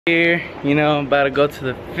Here, you know, I'm about to go to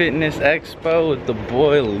the fitness expo with the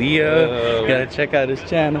boy Leo. Gotta check out his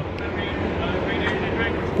channel.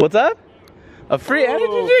 What's up? A free energy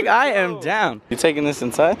drink? I am down. You taking this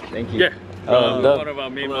inside? Thank you. Yeah. One of our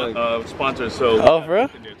main sponsors, so. Oh, for real?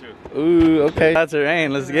 Ooh, okay. That's a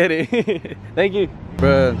rain. Let's get it. Thank you.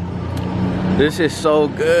 Bruh, this is so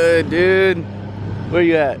good, dude. Where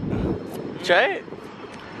you at? Try it?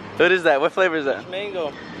 What is that? What flavor is that?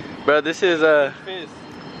 Mango. Bro, this is Fizz.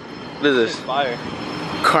 what is this? Fire.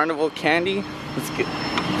 Carnival candy? Let's get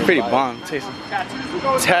pretty bomb. Taste it.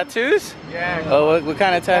 Tattoos? Yeah. Oh, what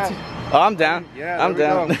kind of tattoo? Oh, I'm down. Yeah, I'm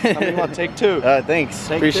down. You want to take two? Thanks.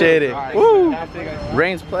 Take Appreciate two. it. Right. Woo!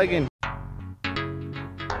 Rain's plugging.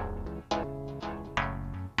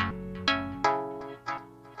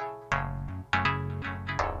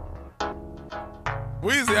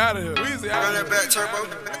 Weezy out of here. Weezy out of here. Back turbo.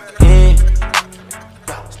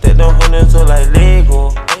 Stepped on hundreds so like Lego.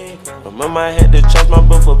 Remember I had to charge my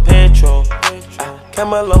bill for petrol. I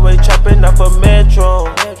came a long way chopping off a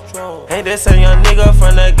metro. Ain't this a young nigga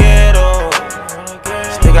from the ghetto?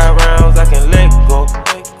 Still got rounds I can let go.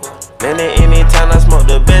 Then at any time I smoke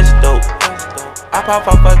the best dope. I pop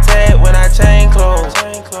up a tag when I chain clothes.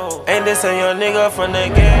 Ain't this a young nigga from the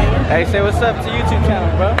ghetto? Hey, say what's up to YouTube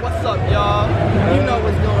channel, bro. What's up, y'all? You know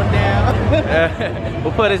what's going down.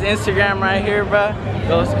 We'll put his Instagram right here, bro.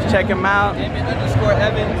 Go check him out.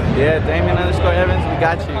 Damien_Evans. Yeah, Damien_Evans. We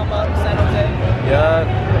got you. Come up, San Jose. Yeah.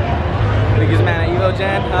 Biggest man at Evo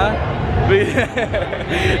Jan, huh?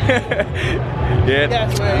 Yeah.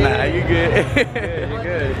 That's right. Nah, you good. You're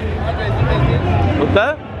good. Andre's the business. What's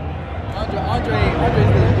up? Andre's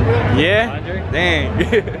the Yeah?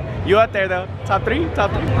 Dang. You out there though? Top three?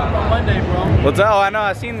 Top three? on Monday, bro. What's up? Oh, I know.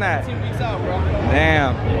 I seen that. 2 weeks out, bro.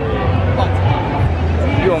 Damn.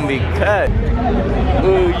 You gonna be cut.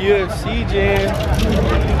 Ooh, UFC gym.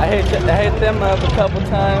 I hit them up a couple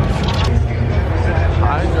times.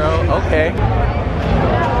 Hydro. Okay.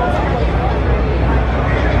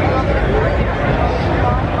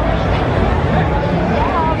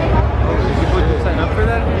 People just sign up for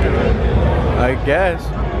that? I guess.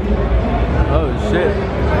 Oh shit.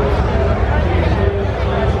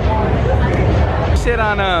 Shit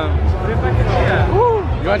on Woo.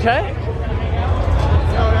 You wanna try it?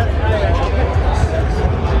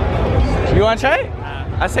 You wanna try it?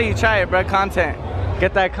 I say you try it, bro. Content.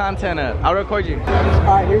 Get that content up. I'll record you.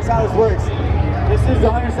 Alright, here's how this works. This is the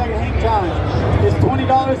 100-second hang challenge. It's $20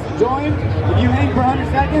 to join. If you hang for 100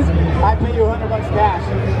 seconds, I pay you $100 cash.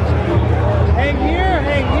 Hang here,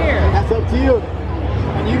 hang here. That's up to you.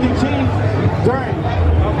 And you can change during.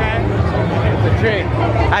 Okay. It's a trick.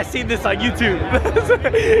 I seen this on YouTube.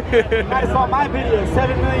 You guys saw my video,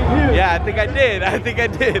 7 million views. Yeah, I think I did.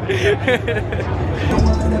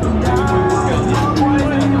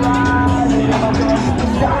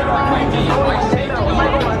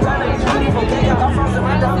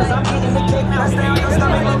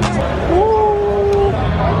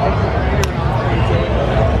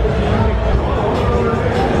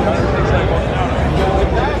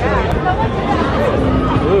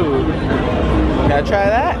 Ooh. Can I try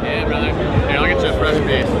that? Yeah, brother. Hey, I'll get you a fresh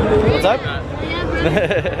base. What's up?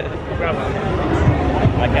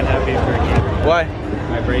 I can't have beef jerky. Why?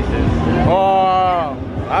 My braces. Oh,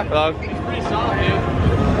 I thought. It's pretty soft, dude.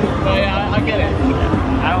 But yeah, I get it.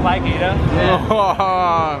 I don't like it, you know?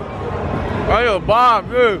 Oh, you're a bomb,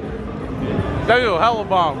 dude. That was a hella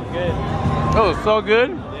bomb. Good. That was so good.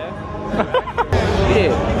 Yeah.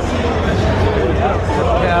 Yeah.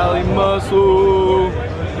 Cali muscle.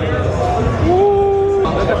 Woo.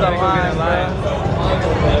 Look at the line, bro.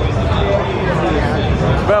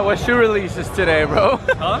 Bro, what shoe releases today, bro?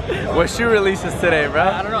 Huh? What shoe releases today, bro?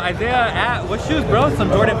 I don't know. Isaiah, what shoes, bro? Some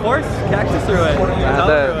Jordan 4s? Cactus or what?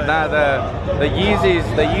 The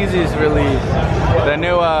Yeezys release. The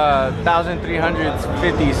new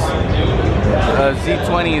 1350s.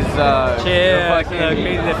 Z20s.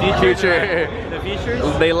 The future. The features?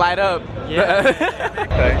 They light up. Yeah.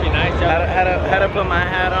 Okay. Nice job. Had to put my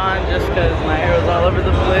hat on just because my hair was all over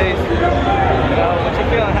the place. What you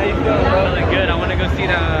feeling? How you feeling, bro? Feeling good. I want to go see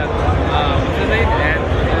the, what's his name?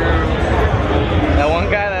 That one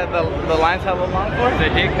guy that the line's hella long for?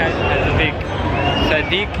 Sadiq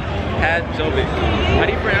Hadzovic. How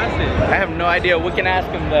do you pronounce it? I have no idea. We can ask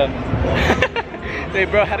him though. Hey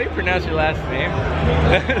bro, how do you pronounce your last name?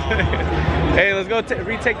 Hey, let's go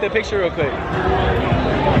retake the picture real quick.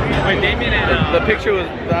 Wait, Damien and The picture was,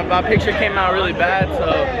 my picture came out really bad,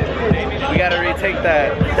 so we gotta retake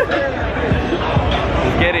that.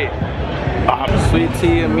 Let's get it. Sweet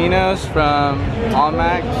tea aminos from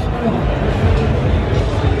Allmax.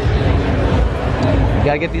 You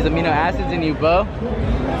gotta get these amino acids in you, bro.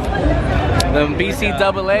 Them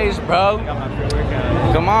BCAAs, bro.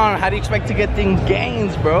 Come on, how do you expect to get things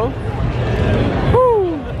gains, bro?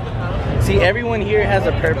 Woo. See, everyone here has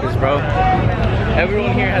a purpose, bro.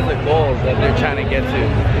 Everyone here has a goal that they're trying to get to.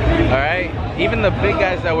 All right? Even the big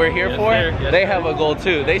guys that we're here for, they have a goal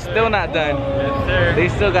too. They still not done. Yes, sir. They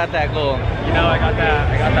still got that goal. You know, I got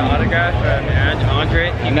that autograph from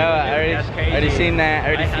Andre. You know, I already seen that. I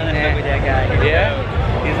already seen that. With that guy.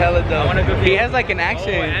 Yeah? He's hella dope. I wanna go He has like an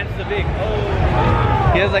accent. Oh, and the big.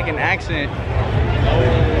 He has like an accent. Oh,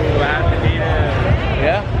 I have to be there.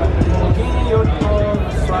 Yeah?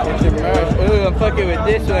 Get your merch. Ooh, I'm fucking with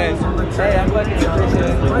this one. Hey, I'm fucking with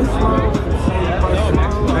this one.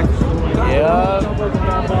 Yeah. You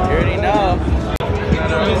already know.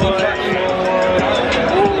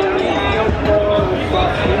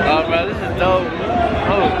 Oh, bro, this is dope.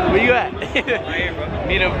 Oh, where you at?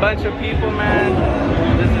 Meet a bunch of people, man.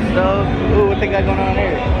 This is dope. Ooh, what they got going on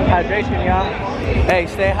here? Hydration, y'all. Hey,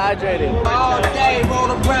 stay hydrated. All day,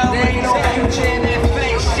 roll around, ain't no future and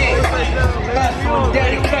face shit. Hustle,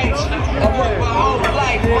 dedication. I work my whole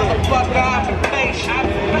life, motherfucker, I've been patient.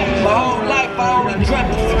 My whole life, I only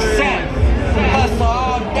dreamt of success. Hustle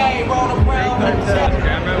all day, roll around.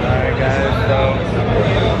 Alright, guys,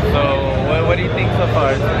 so what do you think so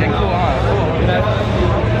far? It's been cool, huh?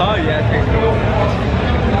 Oh, yeah, it's pretty cool.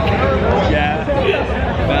 Yeah.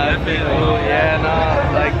 Nah, it's been cool. Yeah, no,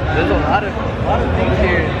 like there's a lot of things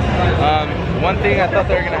here. One thing I thought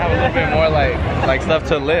they were gonna have a little bit more like stuff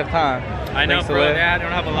to lift, huh? I know, bro. Yeah, I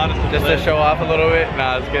don't have a lot of stuff just to show off a little bit.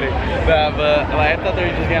 Nah, I was kidding. But like, I thought they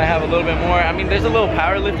were just gonna have a little bit more. I mean, there's a little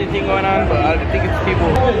powerlifting thing going on, but I think it's people.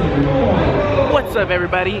 What's up,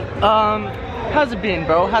 everybody? How's it been,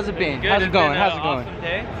 bro? How's it been? Good. How's it going? How's it going? Awesome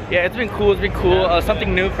day. Yeah, it's been cool. It's been cool.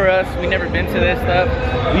 Something new for us. We never been to this stuff.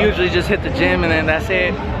 We usually just hit the gym and then that's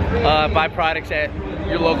it. Buy products at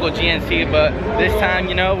your local GNC, but this time,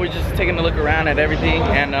 you know, we're just taking a look around at everything.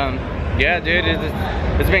 And yeah, dude,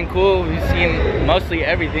 it's been cool. We've seen mostly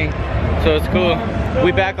everything, so it's cool.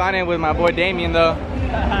 We back on it with my boy Damien, though.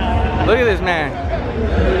 Look at this man.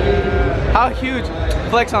 How huge?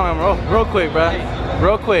 Flex on him, real quick, bro.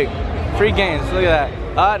 Real quick. Free gains. Look at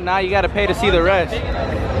that. Now you gotta pay to see the rest.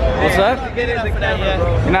 What's up?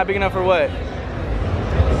 You're not big enough for what?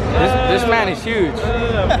 This man is huge.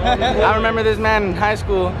 I remember this man in high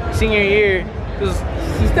school, senior year.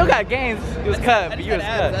 He still got gains. He was cut, but you was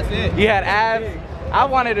cut. That's it. You had abs. I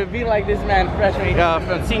wanted to be like this man freshman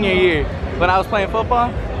from senior year when I was playing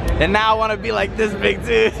football, and now I want to be like this big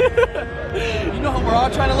too. You know who we're all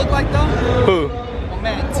trying to look like though? Who? Oh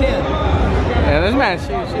man, Tim. Yeah, this man's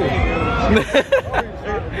huge.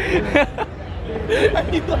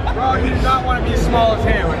 Bro, you do not want to be as small as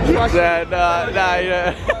him. Nah,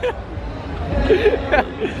 yeah.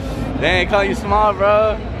 They ain't call you small,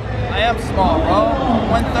 bro. I am small, bro. I'm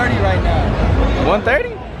 130 right now.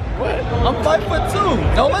 130? What? I'm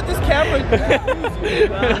 5'2". Don't let this camera.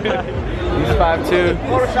 He's 5'2".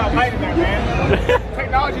 Photoshop height in there, man.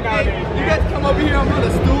 Technology nowadays. You guys come over here, I'm on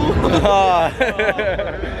a stool.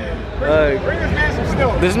 Bring this man some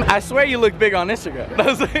stills. I swear you look big on Instagram. I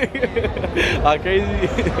was like, oh, crazy.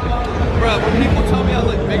 Bro, when people tell me I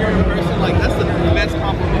look bigger in person, like that's the best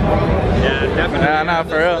compliment, bro. Yeah, definitely. Nah,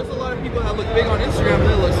 for real. There's a lot of people that look big on Instagram, but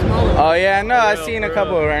they look smaller. Oh yeah, no, I've seen a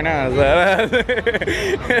couple right now.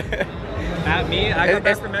 At me, I got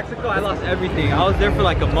back from Mexico, I lost everything. I was there for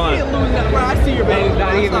like a month. Bro, I see your baby.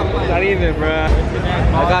 Not even, bro.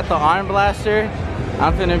 I got the arm blaster.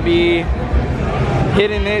 I'm finna be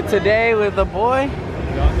hitting it today with the boy.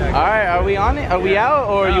 All right, are we on it? Are we out,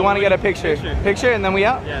 or you want to get a picture? Picture and then we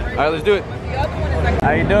out? Yeah. All right, let's do it.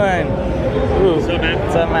 How you doing? Ooh. What's up, man?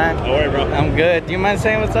 What's up, man? Don't worry, bro. I'm good. Do you mind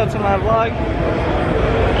saying what's up to my vlog?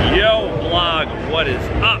 Yo, vlog, what is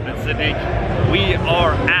up? It's Sadiq. We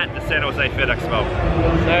are at the San Jose Fit Expo.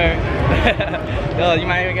 Sir. Yo, you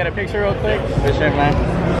might even get a picture real quick? For sure, man.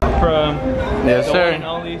 From Yes, the sir. one and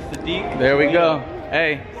only Sadiq. There we go.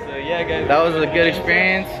 Hey, So yeah, guys. that was a good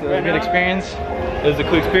experience. It was a good experience. It was a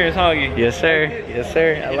cool experience, huh? Yes, sir. Yes,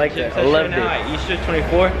 sir. I liked it. I loved it. Easter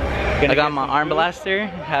 24. I got my arm blaster.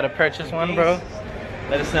 Had to purchase one, bro.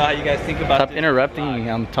 Let us know how you guys think about Stop this. interrupting me.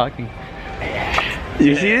 I'm talking.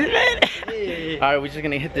 You see this, man? All right, we're just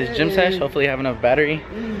gonna hit this gym sesh. Hopefully, have enough battery,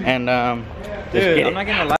 and just Dude, get I'm it. not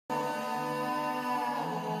gonna lie.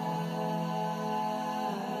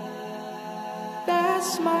 That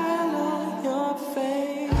smile on your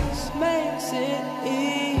face makes it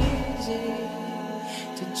easy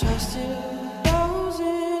to trust you.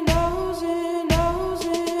 Nosing, nosing,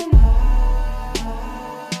 nosing.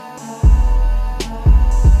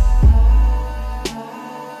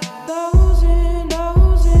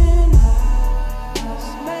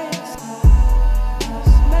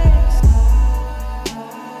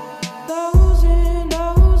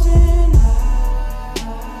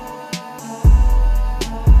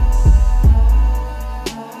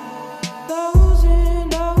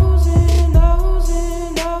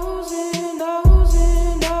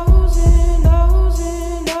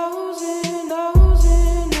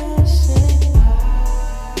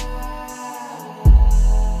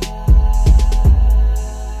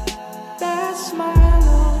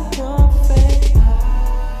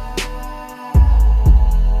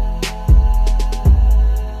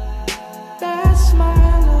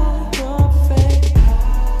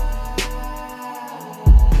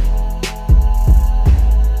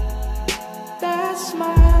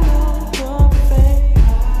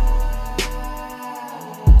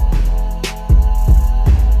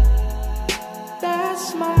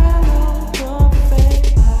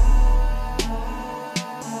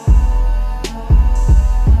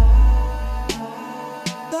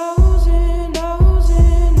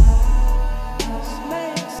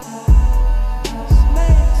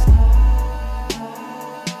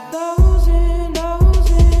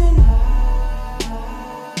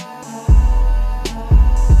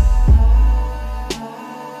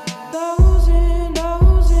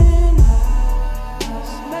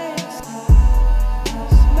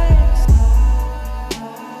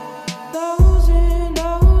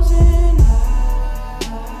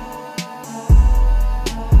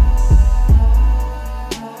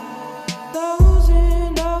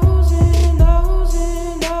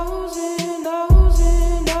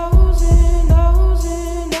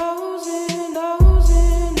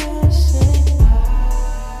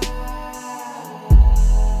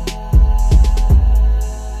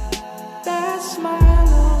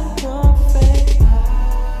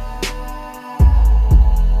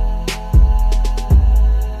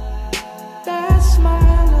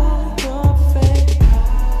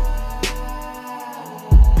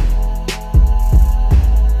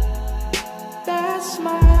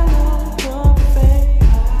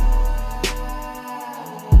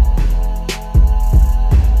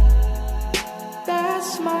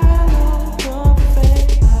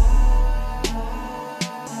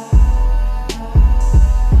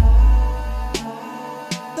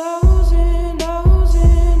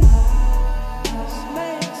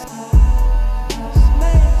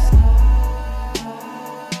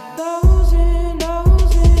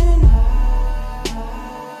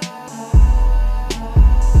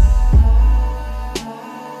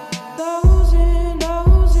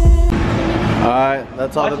 Alright,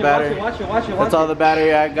 that's all the battery. Watch it. That's all the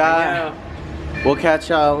battery I got. We'll catch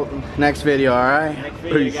y'all next video, alright? Next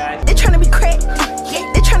video, guys. They tryna be cracked.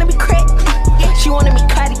 They tryna be cracked. She wanted me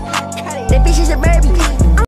cutty. That bitch is a baby.